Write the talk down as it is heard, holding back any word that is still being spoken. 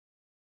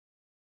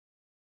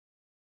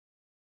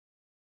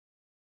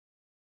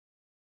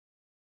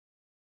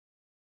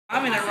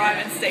I'm in a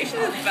Rwandan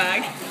stationer's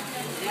bag.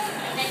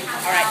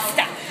 Alright,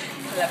 stop.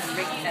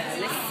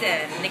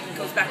 Listen, Nick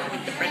goes back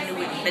with the brand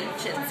new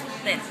inventions.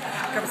 Then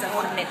grabs a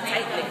hold of it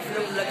tightly,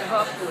 flow like a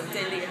harpoon,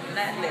 daily and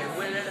nightly.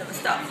 Will it ever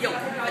stop? Yo,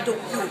 I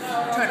don't know.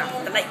 Turn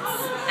off the lights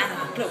and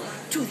I'll glow.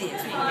 To the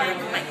extreme, you're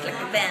a mic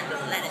like a vandal.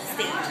 Let it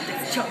stage,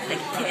 let's jump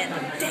like a candle.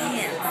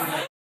 Dance.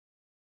 How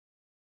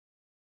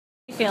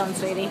you feeling,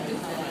 sweetie? I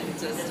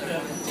just don't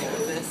want to deal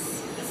with this.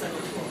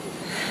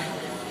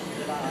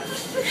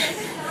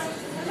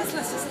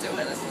 Let's just do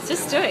it.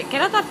 Just do it.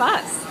 Get out that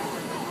bus.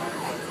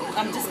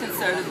 I'm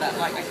disconcerted that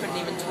like I couldn't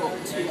even talk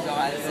two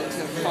guys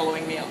into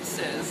following me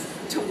upstairs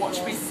to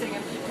watch me sing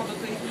and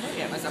probably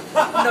humiliate myself.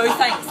 No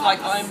thanks. Like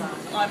I'm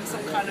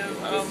some kind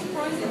of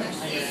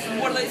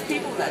one of those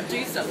people that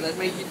do stuff that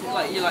make you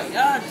like you're like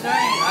dang.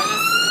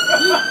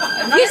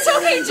 You're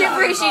talking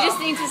gibberish. You just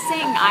need to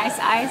sing "Ice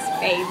Ice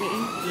Baby."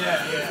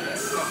 Yeah.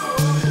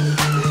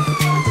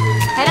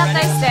 Head up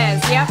those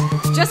stairs. Yep.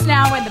 Just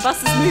now when the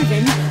bus is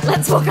moving,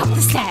 let's walk up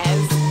the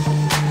stairs.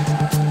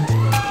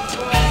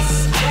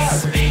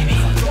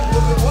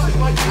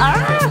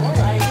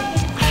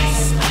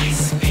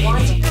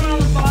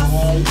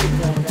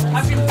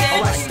 I've been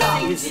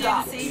dancing this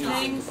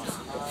evening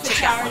for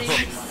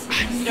charity.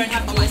 You don't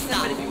have to listen,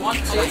 but if you want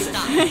to.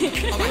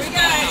 Here we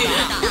go!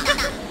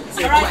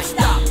 Alright,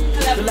 stop.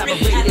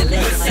 Collaborate and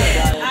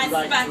listen. I'm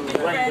back with a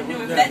brand new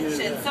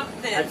invention.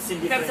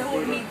 Something grabs a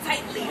hold of me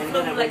tightly,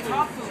 flow like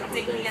harpoon,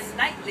 daily and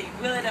nightly.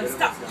 Will it ever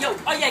stop? Yo,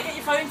 oh yeah, get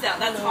your phones out,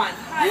 that's fine.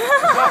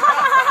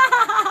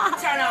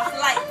 Turn off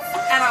lights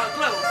and I'll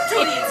glow. To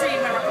the extreme,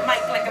 I rock a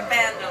mic like a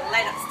vandal.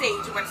 Light up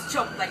stage and wax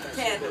chump like a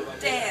candle.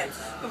 Dance.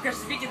 Because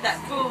speaking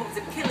that booms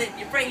and killing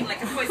your brain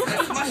like a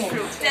poisonous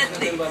mushroom.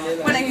 Deadly.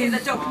 When I hear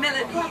the dope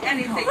melody,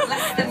 anything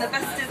less than the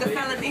best is a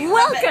felony.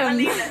 Welcome.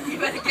 You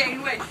better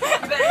gain weight.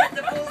 You better hit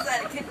the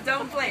bullseye. Kid,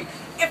 don't play.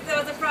 If there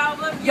was a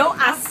problem,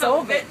 I'll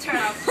solve it. Turn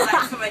off the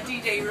lights for my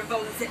DJ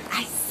revolves it.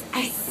 Ice.